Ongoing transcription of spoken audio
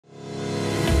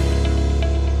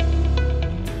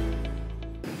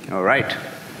All right.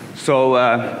 So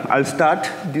I'll start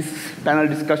this panel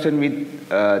discussion with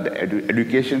the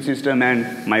education system,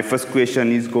 and my first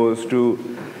question goes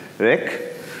to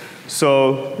Rek.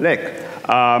 So, Rek,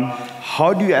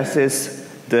 how do you assess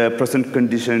the present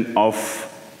condition of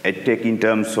EdTech in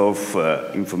terms of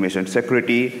information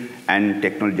security and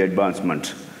technology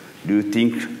advancement? Do you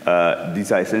think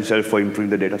these are essential for improving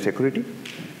the data security?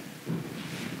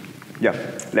 Yeah,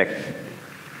 Rek.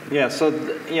 Yeah, so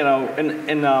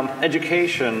in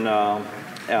education,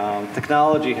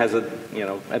 technology has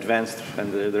advanced,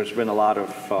 and there's been a lot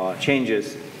of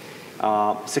changes.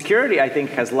 Security, I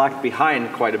think, has lagged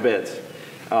behind quite a bit.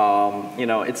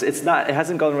 It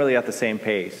hasn't gone really at the same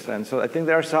pace, and so I think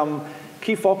there are some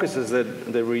key focuses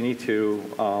that we need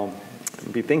to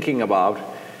be thinking about.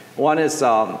 One is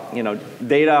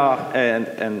data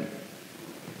and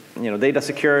data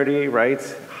security, right?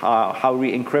 How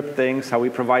we encrypt things, how we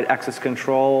provide access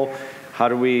control, how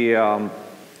do we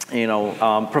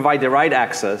provide the right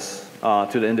access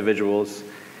to the individuals.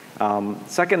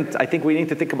 Second, I think we need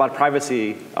to think about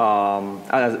privacy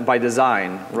by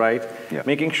design, right? Yeah.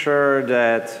 Making sure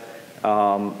that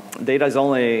data is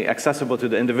only accessible to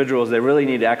the individuals that really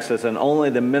need access, and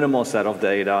only the minimal set of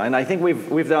data. And I think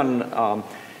we've done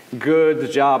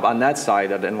good job on that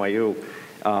side at NYU.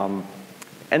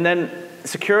 And then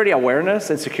security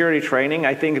awareness and security training,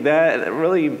 I think that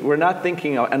really we're not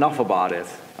thinking enough about it.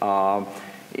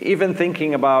 Even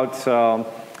thinking about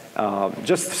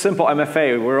just simple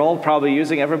MFA, we're all probably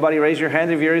using, everybody raise your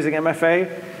hand if you're using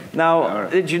MFA. Now,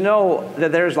 did you know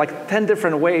that there's like 10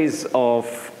 different ways of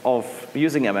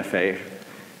using MFA,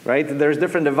 right? There's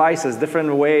different devices,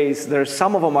 different ways.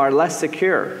 Some of them are less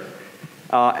secure.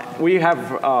 We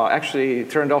have actually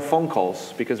turned off phone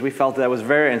calls because we felt that was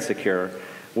very insecure.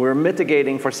 We're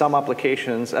mitigating for some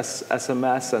applications,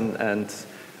 SMS and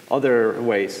other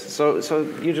ways. So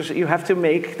you have to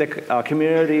make the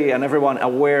community and everyone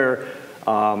aware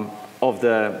of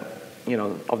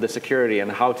the security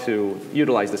and how to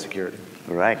utilize the security.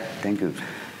 All right, thank you.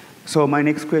 So my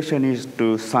next question is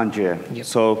to Sanjay. Yep.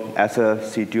 So as a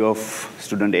CTO of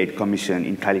Student Aid Commission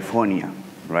in California,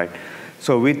 right?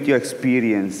 So with your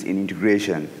experience in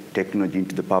integration technology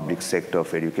into the public sector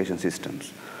of education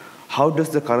systems, how does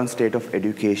the current state of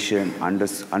education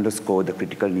underscore the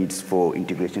critical needs for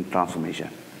integration transformation?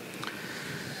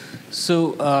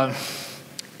 So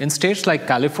in states like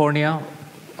California,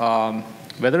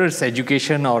 whether it's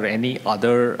education or any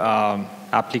other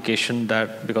application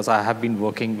because I have been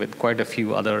working with quite a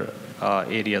few other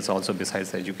areas also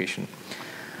besides education.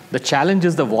 The challenge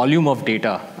is the volume of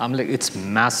data. It's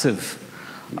massive.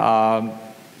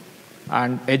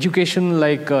 And education,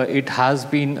 it has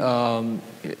been,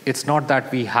 it's not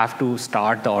that we have to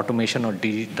start the automation or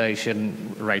digitization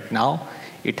right now.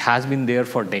 It has been there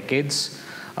for decades.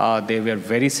 They were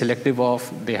very selective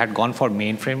they had gone for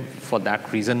mainframe for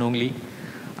that reason only.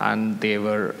 And they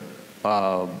were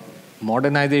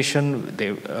modernization,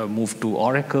 they moved to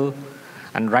Oracle.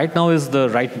 And right now is the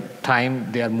right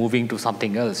time they are moving to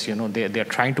something else. They're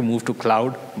trying to move to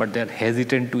cloud, but they're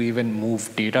hesitant to even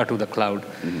move data to the cloud.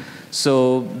 Mm-hmm.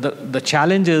 So the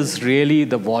challenge is really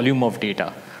the volume of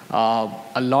data.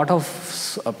 A lot of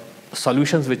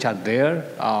solutions which are there,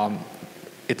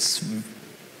 it's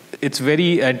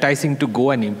very enticing to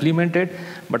go and implement it,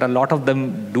 but a lot of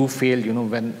them do fail,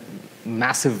 when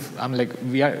massive,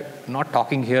 we are not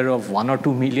talking here of 1 or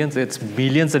 2 millions, it's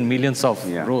millions and millions of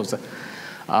rows.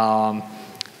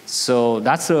 So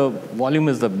that's volume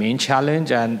is the main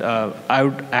challenge, and I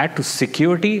would add to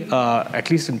security.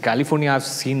 At least in California, I've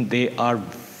seen they are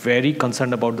very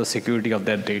concerned about the security of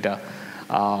their data.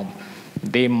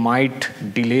 They might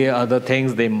delay other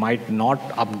things, they might not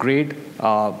upgrade,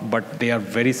 but they are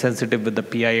very sensitive with the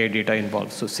PII data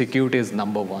involved. So security is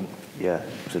number one. Yeah,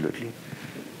 absolutely.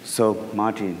 So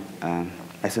Martin,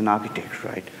 as an architect,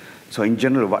 right? So in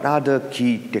general, what are the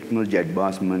key technology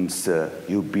advancements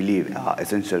you believe are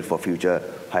essential for future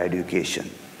higher education?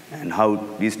 And how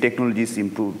these technologies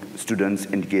improve students'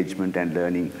 engagement and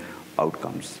learning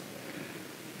outcomes?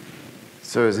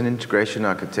 So as an integration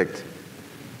architect,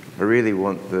 I really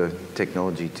want the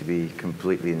technology to be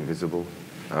completely invisible.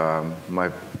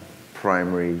 My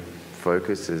primary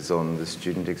focus is on the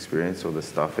student experience or the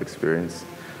staff experience.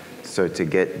 So to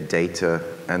get data,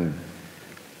 and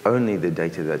only the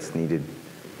data that's needed,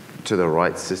 to the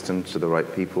right system, to the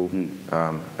right people,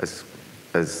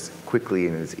 as quickly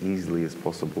and as easily as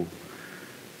possible.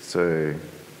 So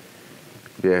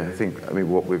yeah, I mean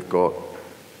what we've got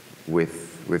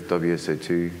with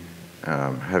WSO2,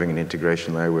 having an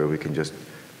integration layer where we can just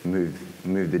move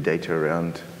the data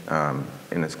around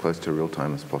in as close to real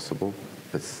time as possible,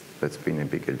 that's been a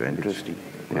big advantage. Interesting.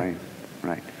 Yeah.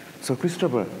 Right. So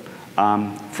Christopher,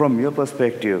 from your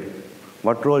perspective,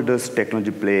 what role does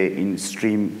technology play in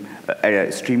streamline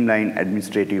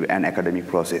administrative and academic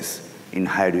process in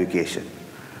higher education?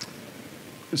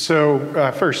 So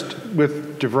first,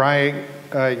 with DeVry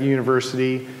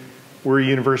University, we're a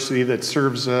university that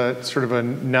serves sort of a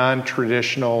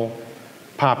non-traditional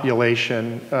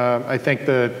population. I think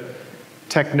the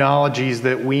technologies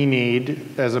that we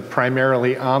need as a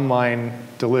primarily online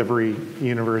delivery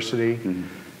university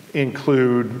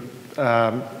include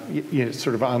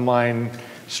sort of online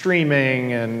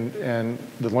streaming, and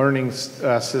the learning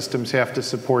systems have to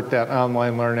support that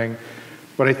online learning.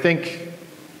 But I think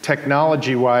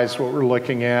technology-wise, what we're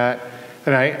looking at,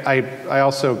 and I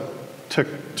also took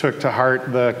to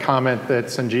heart the comment that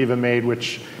Sanjeeva made,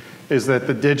 which is that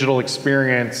the digital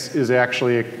experience is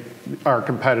actually our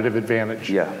competitive advantage.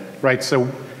 Yeah. Right. So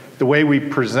the way we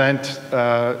present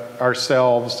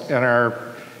ourselves and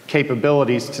our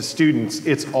capabilities to students,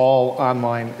 it's all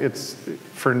online. It's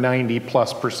for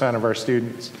 90+% of our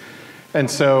students. And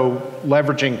so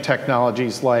leveraging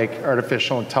technologies like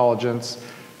artificial intelligence,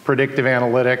 predictive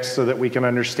analytics, so that we can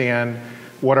understand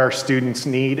what our students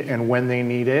need and when they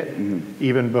need it,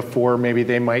 even before maybe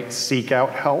they might seek out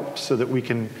help, so that we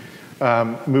can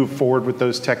move forward with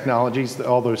those technologies.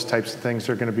 All those types of things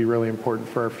are going to be really important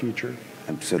for our future.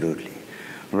 Absolutely.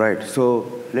 Right.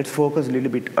 So let's focus a little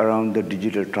bit around the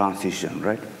digital transition,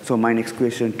 right? So my next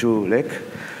question to Lek.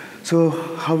 So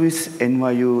how is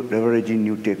NYU leveraging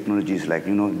new technologies like,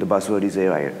 the buzzword is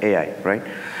AI, right?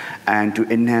 And to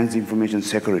enhance information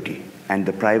security and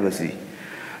the privacy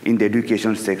in the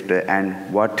education sector,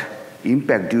 and what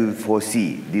impact do you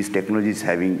foresee these technologies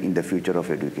having in the future of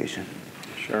education?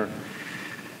 Sure.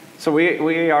 So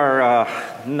we are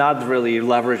not really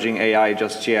leveraging AI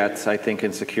just yet, I think,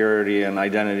 in security and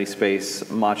identity space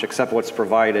much, except what's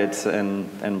provided,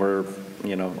 and we're,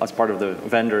 as part of the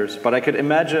vendors. But I could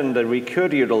imagine that we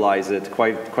could utilize it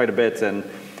quite a bit in,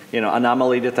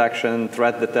 anomaly detection,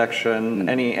 threat detection,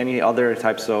 any other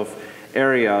types of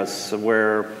areas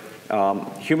where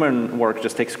human work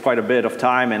just takes quite a bit of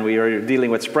time, and we are dealing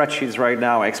with spreadsheets right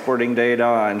now, exporting data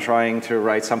and trying to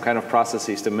write some kind of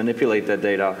processes to manipulate that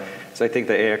data. So I think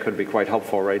the AI could be quite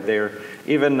helpful right there.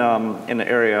 Even in the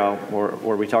area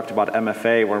where we talked about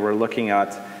MFA, where we're looking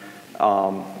at,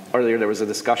 earlier there was a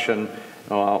discussion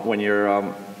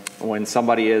when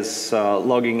somebody is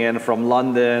logging in from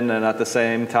London, and at the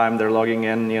same time they're logging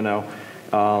in,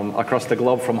 across the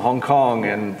globe from Hong Kong,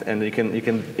 and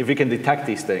if you can detect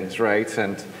these things, right,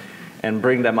 and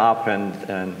bring them up,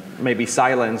 and maybe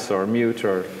silence or mute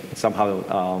or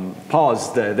somehow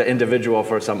pause the individual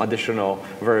for some additional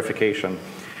verification.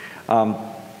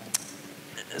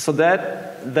 So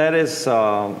that is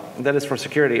for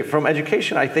security. From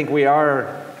education, I think we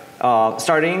are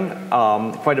starting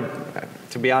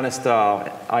to be honest,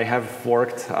 I have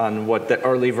worked on what the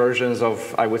early versions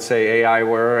of, I would say, AI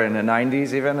were in the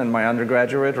 90s, even in my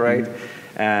undergraduate, right?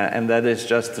 And that is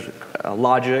just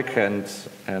logic and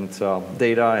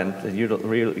data, and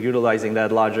utilizing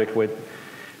that logic with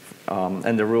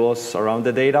and the rules around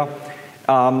the data.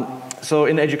 So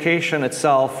in education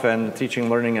itself, and teaching,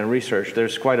 learning, and research,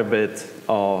 there's quite a bit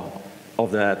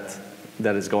of that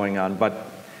is going on. But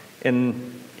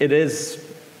it is,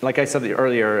 like I said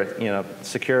earlier,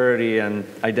 security and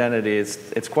identity,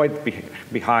 it's quite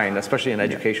behind, especially in the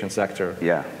education sector.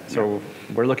 Yeah. So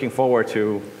we're looking forward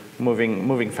to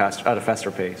moving fast at a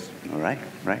faster pace. All right.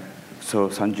 So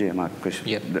Sanjay, my question.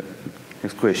 Yep. The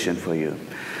next question for you.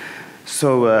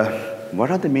 So what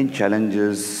are the main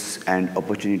challenges and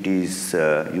opportunities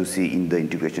you see in the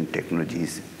integration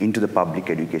technologies into the public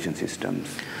education systems?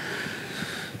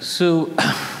 So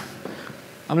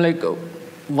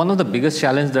one of the biggest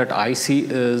challenges that I see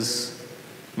is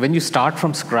when you start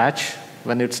from scratch,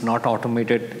 when it's not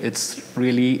automated, it's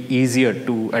really easier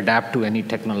to adapt to any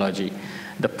technology.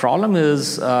 The problem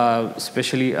is,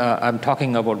 especially, I'm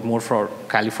talking about more for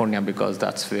California because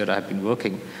that's where I've been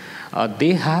working.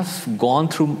 They have gone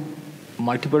through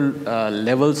multiple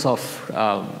levels of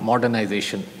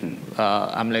modernization.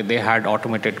 They had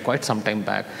automated quite some time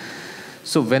back.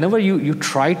 So whenever you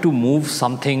try to move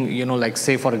something, like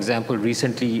say, for example,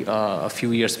 recently, a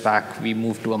few years back, we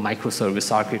moved to a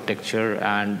microservice architecture,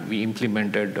 and we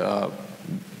implemented,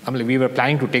 we were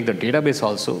planning to take the database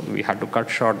also. We had to cut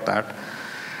short that.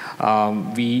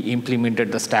 We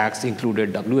implemented the stacks,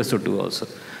 included WSO2 also.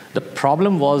 The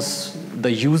problem was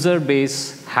the user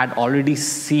base had already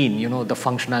seen, the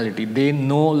functionality. They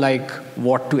know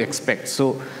what to expect.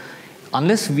 So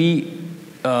unless we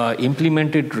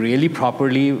implemented really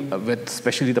properly with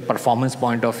especially the performance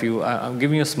point of view. I'm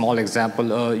giving you a small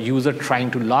example. A user trying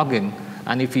to log in,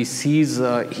 and if he sees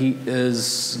he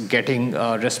is getting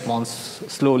a response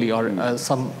slowly, or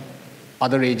some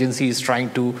other agency is trying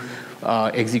to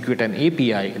execute an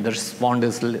API, the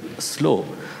response is slow,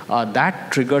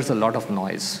 that triggers a lot of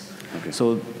noise. Okay.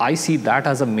 So I see that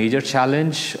as a major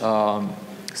challenge,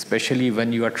 especially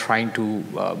when you are trying to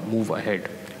move ahead.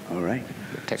 All right.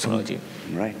 With technology.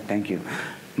 Right, thank you.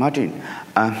 Martin,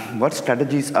 what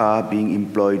strategies are being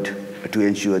employed to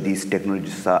ensure these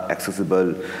technologies are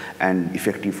accessible and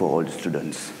effective for all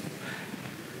students?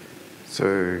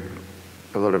 So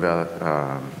a lot of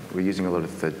our, we're using a lot of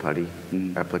third-party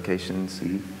applications.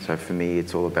 So for me,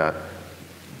 it's all about,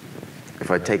 if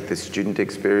I take the student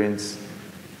experience,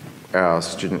 our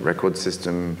student record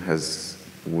system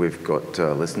we've got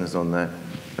listeners on that,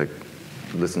 like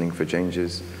listening for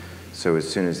changes. So as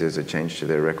soon as there's a change to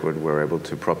their record, we're able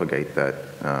to propagate that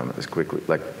as quickly.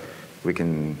 Like we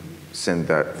can send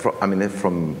that,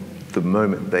 from the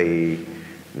moment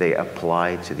they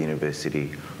apply to the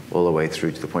university all the way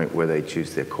through to the point where they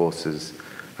choose their courses.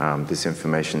 This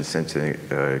information is sent to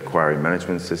the inquiry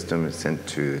management system, it's sent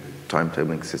to the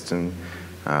timetabling system,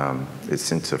 it's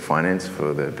sent to finance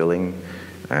for their billing,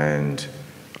 and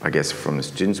I guess from the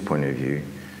student's point of view,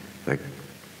 like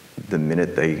the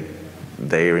minute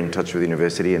they are in touch with the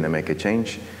university and they make a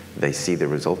change, they see the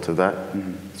result of that.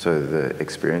 So the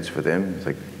experience for them,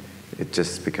 it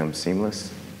just becomes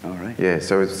seamless. All right. Yeah,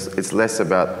 so it's less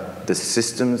about the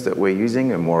systems that we're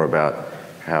using and more about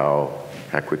how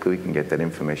quickly we can get that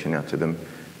information out to them.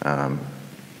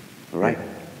 Right,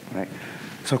 right.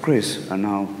 So Chris,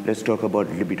 now let's talk a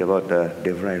little bit about the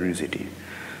DevRI University.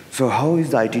 So how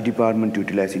is the IT department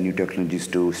utilizing new technologies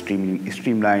to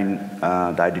streamline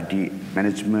the identity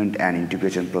management and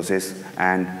integration process,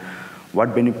 and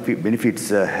what benefits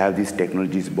have these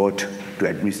technologies brought to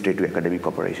administrative academic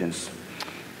operations?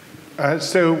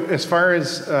 So as far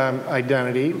as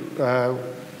identity,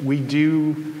 we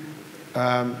do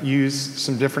use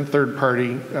some different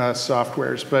third-party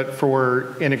softwares, but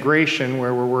for integration,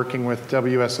 where we're working with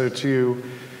WSO2,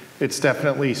 it's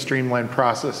definitely streamlined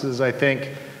processes. I think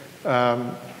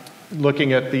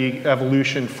looking at the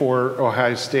evolution for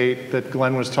Ohio State that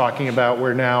Glenn was talking about,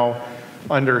 where now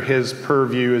under his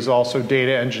purview is also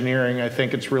data engineering, I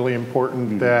think it's really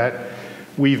important that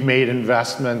we've made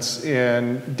investments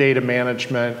in data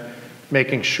management,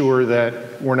 making sure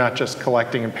that we're not just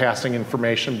collecting and passing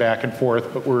information back and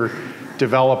forth, but we're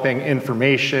developing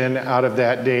information out of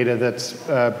that data that's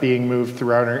being moved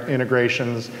throughout our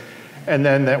integrations, and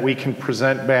then that we can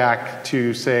present back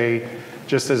to, say,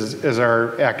 just as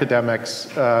our academics,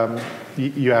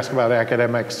 you asked about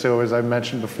academics, so as I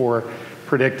mentioned before,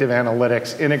 predictive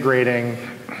analytics, integrating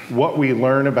what we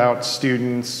learn about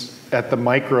students at the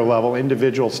micro level,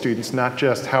 individual students, not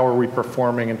just how are we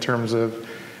performing in terms of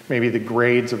maybe the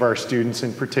grades of our students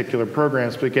in particular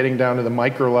programs, but getting down to the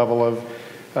micro level of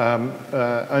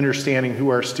understanding who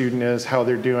our student is, how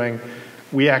they're doing.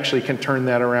 We actually can turn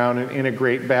that around and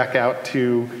integrate back out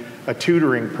to a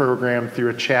tutoring program through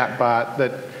a chat bot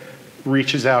that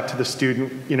reaches out to the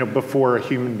student, before a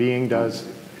human being does,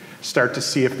 start to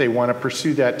see if they want to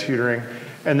pursue that tutoring,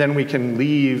 and then we can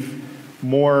leave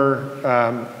more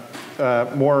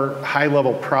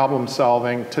high-level problem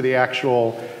solving to the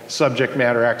actual subject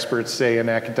matter experts, say in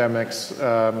academics,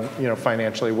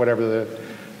 financially, whatever the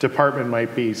department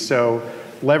might be. So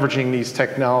leveraging these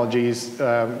technologies,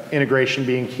 integration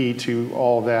being key to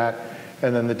all of that,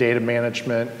 and then the data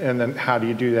management, and then how do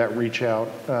you do that reach out.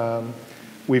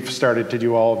 We've started to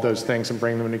do all of those things and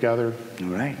bring them together.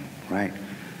 Right, right.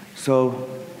 So,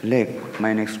 Lek,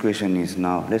 my next question is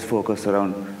now, let's focus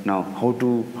around now how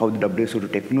the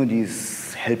WSO2 technology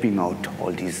is helping out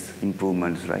all these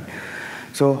improvements, right?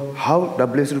 So how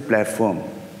WSO2 platform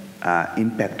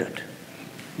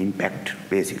impact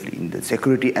basically in the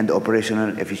security and the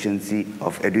operational efficiency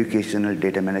of educational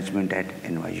data management at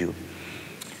NYU?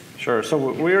 Sure, so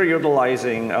we're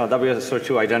utilizing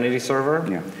WSO2 Identity Server.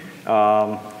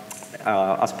 Yeah.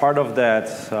 As part of that,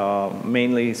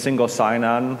 mainly single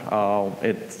sign-on,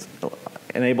 it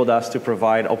enabled us to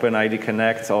provide OpenID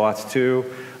Connect OAuth2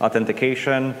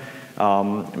 authentication,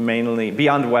 mainly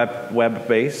beyond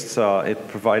web-based. It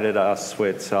provided us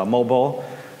with mobile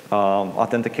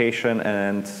authentication,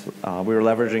 and we were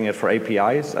leveraging it for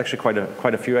APIs, actually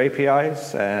quite a few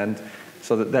APIs, and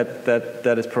so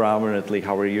that is predominantly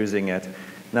how we're using it.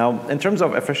 Now, in terms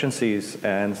of efficiencies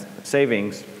and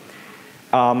savings,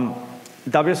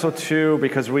 WSO2,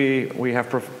 because we have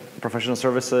professional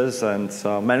services and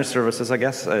managed services, I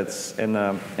guess, it's in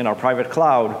our private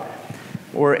cloud,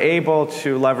 we're able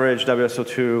to leverage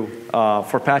WSO2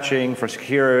 for patching, for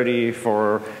security,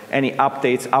 for any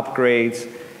updates, upgrades,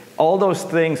 all those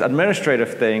things,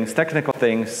 administrative things, technical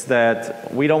things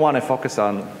that we don't want to focus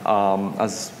on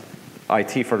as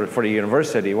IT for the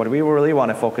university. What we really want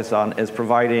to focus on is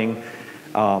providing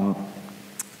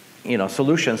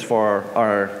solutions for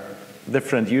our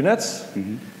different units,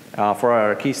 for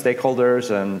our key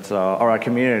stakeholders and our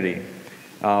community.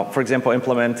 For example,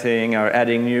 implementing or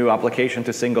adding new application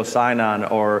to single sign-on,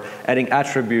 or adding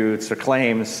attributes or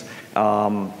claims,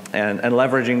 and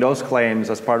leveraging those claims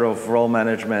as part of role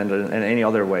management and any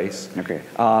other ways. Okay.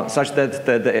 Such that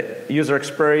the user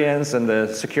experience and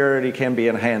the security can be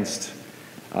enhanced.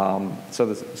 So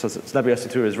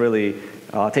WSO2 is really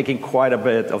taking quite a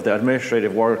bit of the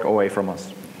administrative work away from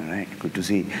us. All right, good to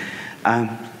see.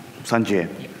 Sanjay,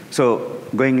 so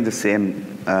going in the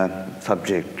same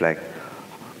subject, like,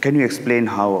 can you explain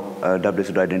how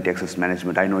WSO2 Identity Access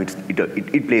Management, I know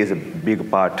it plays a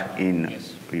big part in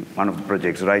one of the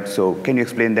projects, right? So can you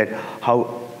explain that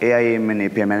how AIM and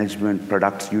API management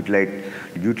products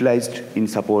utilized in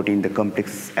supporting the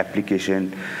complex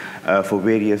application for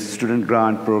various student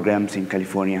grant programs in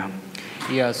California?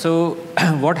 Yeah, so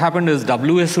what happened is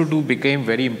WSO2 became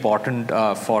very important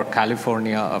for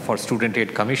California, for Student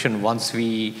Aid Commission, once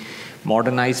we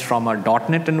modernized from a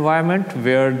 .NET environment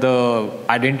where the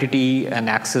identity and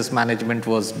access management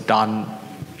was done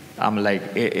like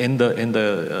in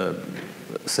the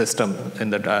system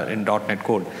in .NET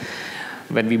code.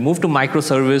 When we moved to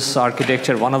microservice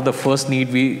architecture, one of the first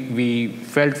need we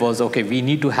felt was, okay, we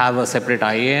need to have a separate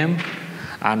IAM.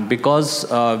 And because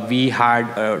we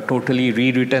had totally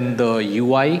rewritten the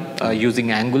UI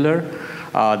using Angular,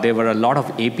 there were a lot of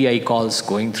API calls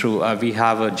going through. We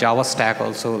have a Java stack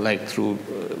also, like through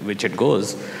which it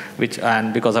goes,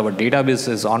 and because our database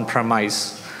is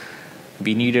on-premise,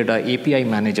 we needed an API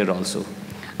manager also.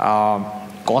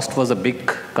 Cost was a big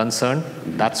concern.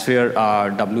 That's where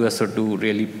WSO2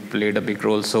 really played a big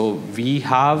role. So we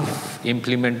have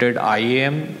implemented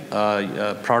IAM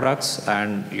products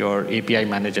and your API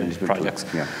management projects.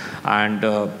 Yeah. And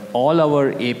all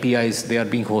our APIs, they are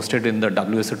being hosted in the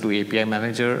WSO2 API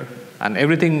manager. And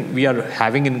everything we are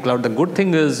having in cloud. The good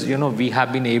thing is, we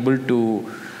have been able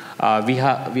to, we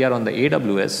are on the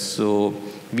AWS, so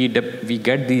we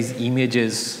get these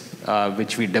images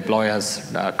which we deploy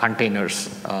as containers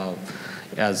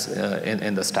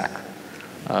in the stack.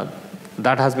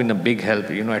 That has been a big help.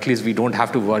 At least we don't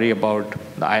have to worry about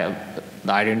the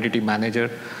identity manager.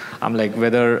 Like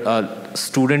whether a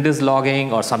student is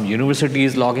logging or some university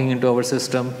is logging into our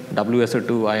system,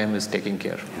 WSO2 IAM is taking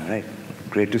care. All right,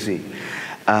 great to see.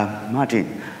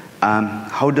 Martin,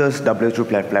 how does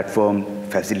WSO2 platform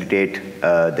facilitate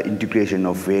the integration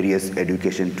of various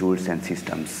education tools and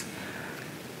systems?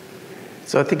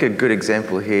 So I think a good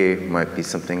example here might be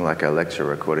something like our lecture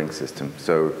recording system.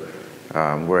 So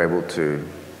we're able to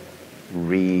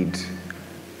read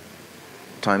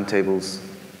timetables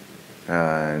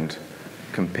and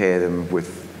compare them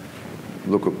with,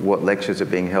 look at what lectures are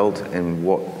being held in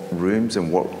what rooms and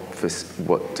what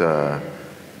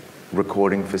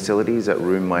recording facilities that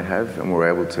room might have, and we're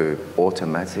able to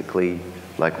automatically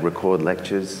record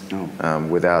lectures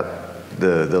without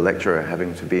the lecturer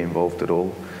having to be involved at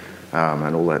all.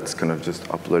 And all that's kind of just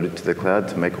uploaded to the cloud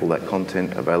to make all that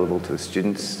content available to the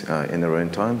students in their own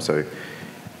time. So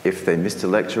if they missed a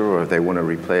lecture or if they want to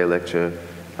replay a lecture,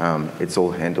 it's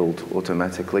all handled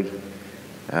automatically.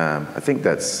 I think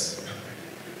that's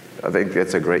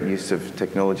a great use of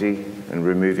technology and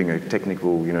removing a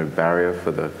technical barrier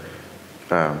for the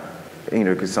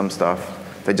because some staff,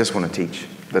 they just want to teach.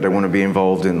 They don't want to be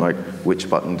involved in which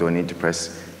button do I need to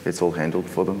press. It's all handled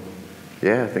for them.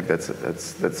 Yeah, I think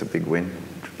that's a big win.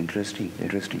 Interesting.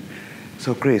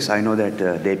 So Chris, I know that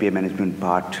the API management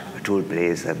tool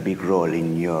plays a big role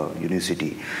in your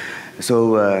university.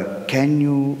 So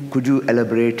could you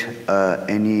elaborate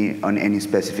on any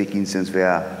specific instance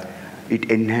where it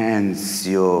enhances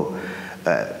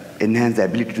the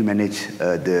ability to manage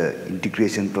the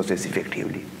integration process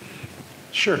effectively?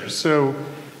 Sure. So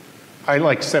I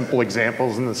like simple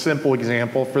examples, and the simple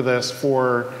example for this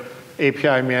for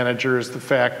API manager is the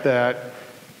fact that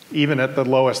even at the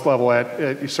lowest level,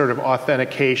 at sort of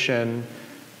authentication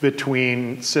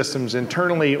between systems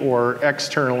internally or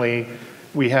externally,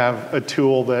 we have a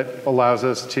tool that allows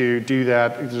us to do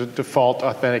that. It's a default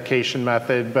authentication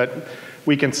method, but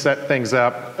we can set things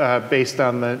up based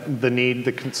on the need,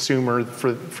 the consumer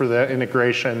for the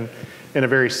integration in a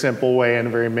very simple way and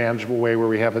a very manageable way where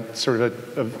we have a sort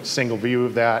of a single view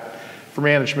of that for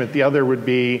management. The other would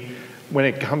be when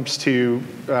it comes to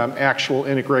actual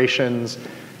integrations,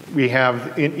 We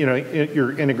have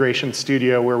your integration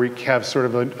studio where we have sort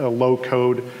of a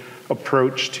low-code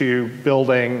approach to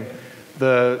building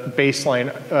the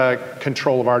baseline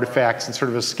control of artifacts and sort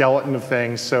of a skeleton of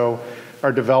things. So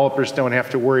our developers don't have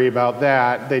to worry about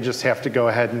that. They just have to go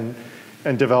ahead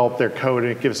and develop their code,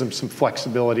 and it gives them some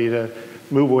flexibility to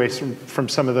move away from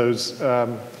some of those.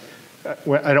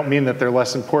 I don't mean that they're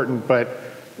less important, but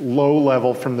low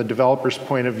level from the developer's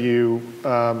point of view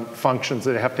functions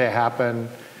that have to happen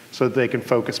so that they can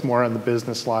focus more on the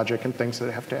business logic and things that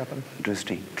have to happen.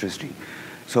 Interesting, interesting.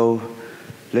 So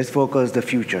let's focus the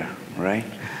future, right?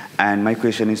 And my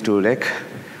question is to Rick.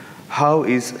 How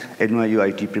is NYU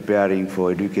IT preparing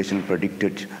for educational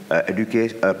predicted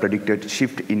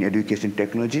shift in education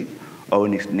technology over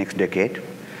next decade,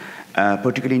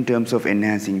 particularly in terms of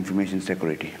enhancing information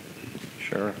security?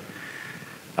 Sure.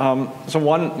 So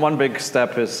one big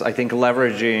step is, I think,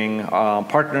 leveraging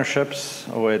partnerships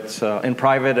with in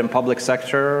private and public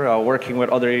sector, working with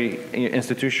other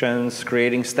institutions,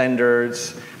 creating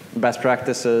standards, best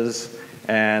practices,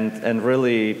 and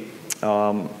really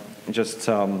just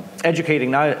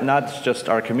educating not just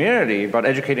our community, but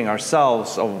educating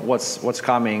ourselves of what's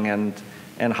coming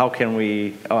and how can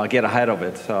we get ahead of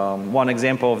it. One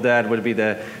example of that would be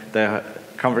the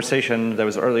conversation that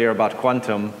was earlier about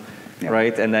quantum. Yeah.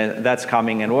 Right, and then that's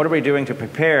coming. And what are we doing to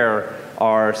prepare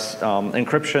our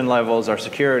encryption levels, our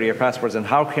security, our passwords, and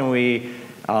how can we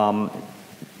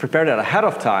prepare that ahead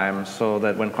of time so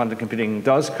that when quantum computing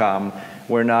does come,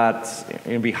 we're not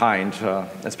behind,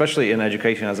 especially in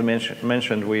education. As I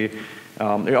mentioned, we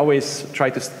always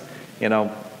try to,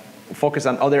 focus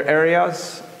on other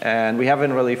areas, and we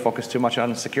haven't really focused too much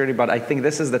on security, but I think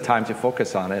this is the time to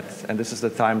focus on it, and this is the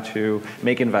time to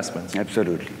make investments.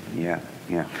 Absolutely, yeah.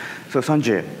 So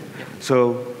Sanjay,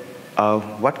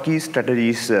 what key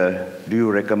strategies do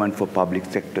you recommend for public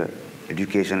sector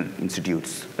education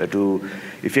institutes to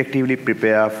effectively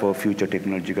prepare for future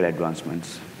technological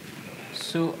advancements?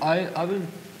 So I will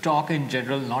talk in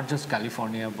general, not just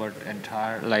California, but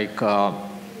entire,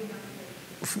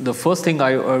 the first thing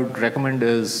I would recommend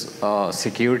is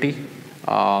security.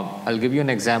 I'll give you an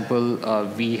example.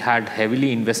 We had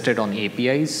heavily invested on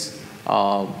APIs,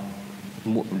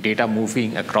 data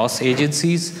moving across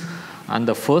agencies. And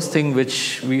the first thing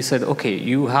which we said, okay,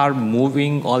 you are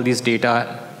moving all these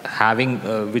data,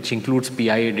 which includes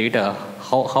PIA data.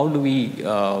 How do we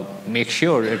make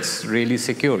sure it's really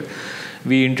secure?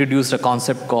 We introduced a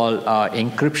concept called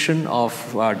encryption of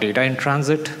data in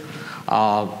transit.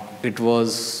 It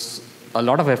was a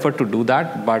lot of effort to do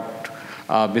that, but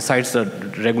besides the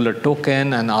regular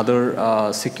token and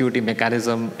other security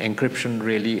mechanism, encryption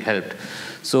really helped.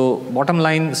 So bottom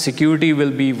line, security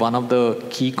will be one of the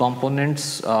key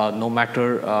components, no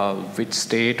matter which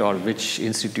state or which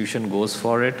institution goes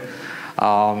for it.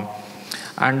 And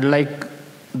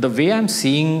the way I'm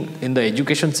seeing in the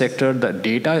education sector, the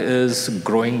data is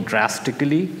growing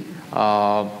drastically.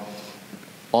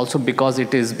 Also because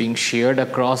it is being shared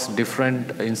across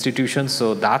different institutions,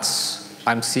 so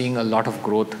I'm seeing a lot of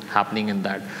growth happening in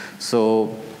that.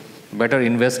 So better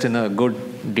invest in a good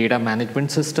data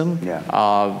management system. Yeah.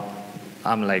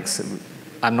 I'm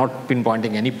not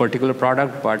pinpointing any particular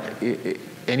product, but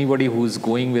anybody who's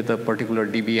going with a particular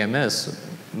DBMS,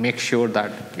 make sure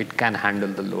that it can handle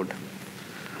the load.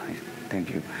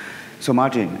 Thank you. So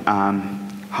Martin,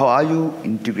 how are you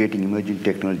integrating emerging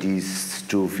technologies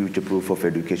to future-proof of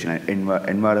education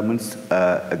environments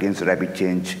against rapid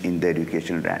change in the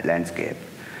educational landscape?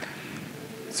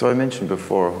 So I mentioned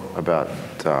before about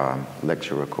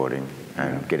lecture recording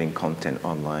and getting content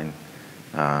online.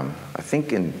 I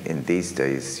think in these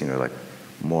days,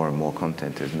 more and more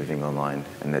content is moving online,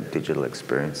 and that digital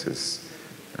experience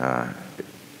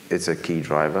it's a key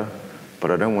driver. But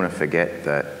I don't want to forget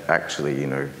that actually,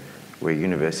 we're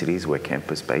universities, we're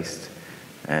campus-based,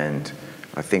 and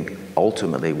I think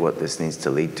ultimately what this needs to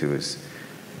lead to is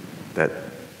that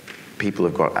people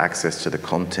have got access to the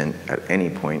content at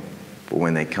any point, but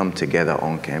when they come together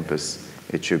on campus,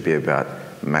 it should be about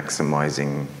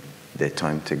maximizing their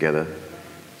time together.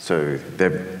 So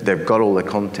they've got all the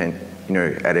content,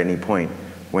 at any point.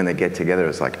 When they get together,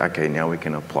 it's like, okay, now we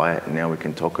can apply it, now we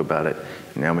can talk about it,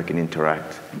 now we can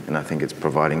interact. And I think it's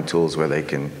providing tools where they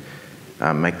can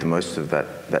make the most of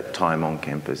that time on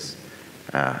campus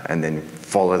and then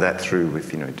follow that through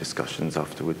with, discussions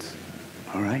afterwards.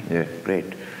 All right, yeah, great.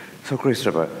 So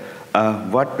Christopher,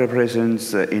 what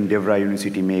preparations in DevRai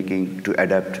University making to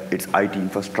adapt its IT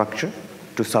infrastructure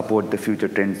to support the future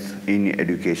trends in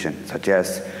education, such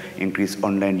as increased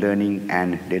online learning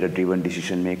and data-driven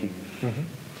decision making? Mm-hmm.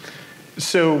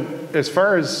 So as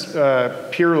far as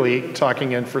purely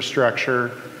talking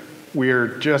infrastructure,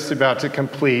 we're just about to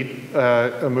complete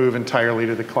a move entirely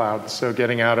to the cloud. So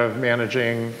getting out of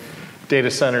managing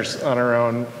data centers on our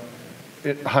own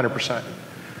 100%.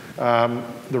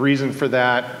 The reason for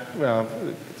that, well,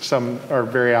 some are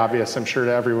very obvious, I'm sure,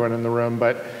 to everyone in the room,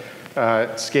 but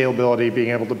scalability,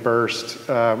 being able to burst.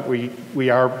 We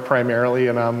are primarily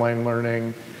an online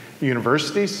learning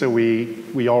university, so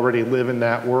we already live in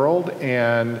that world,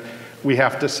 and we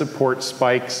have to support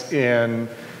spikes in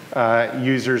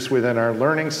users within our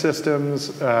learning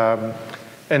systems.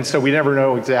 And so we never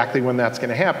know exactly when that's going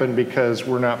to happen because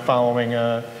we're not following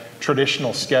a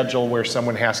traditional schedule where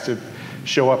someone has to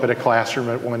show up at a classroom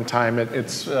at one time.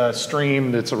 It's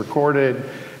streamed, it's recorded,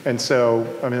 and so,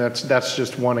 I mean, that's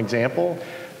just one example.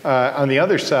 On the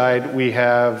other side, we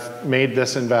have made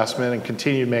this investment and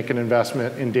continue to make an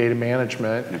investment in data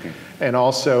management and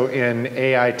also in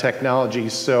AI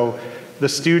technologies. So the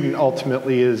student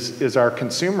ultimately is our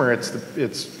consumer.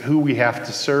 It's who we have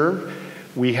to serve.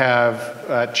 We have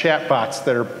chatbots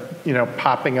that are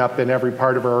popping up in every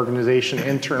part of our organization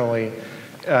internally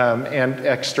and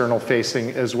external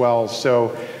facing as well.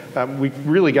 So we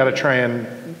really got to try and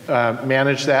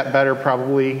manage that better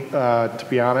probably, to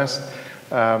be honest.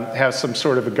 Have some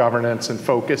sort of a governance and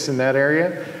focus in that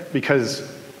area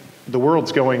because the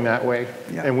world's going that way.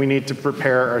 Yeah. And we need to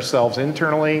prepare ourselves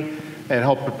internally and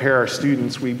help prepare our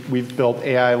students. We've built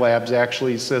AI labs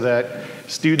actually so that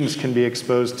students can be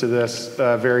exposed to this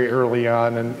very early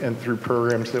on and through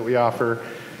programs that we offer.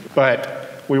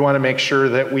 But we want to make sure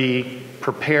that we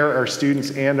prepare our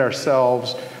students and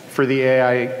ourselves for the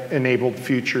AI-enabled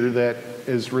future that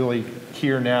is really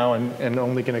here now and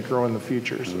only going to grow in the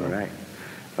future. So.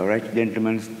 All right,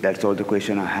 gentlemen, that's all the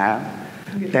question I have.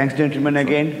 Thanks, gentlemen,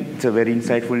 again. It's a very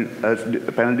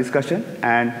insightful panel discussion.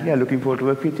 And yeah, looking forward to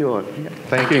work with you all. Yeah.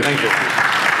 Thank you.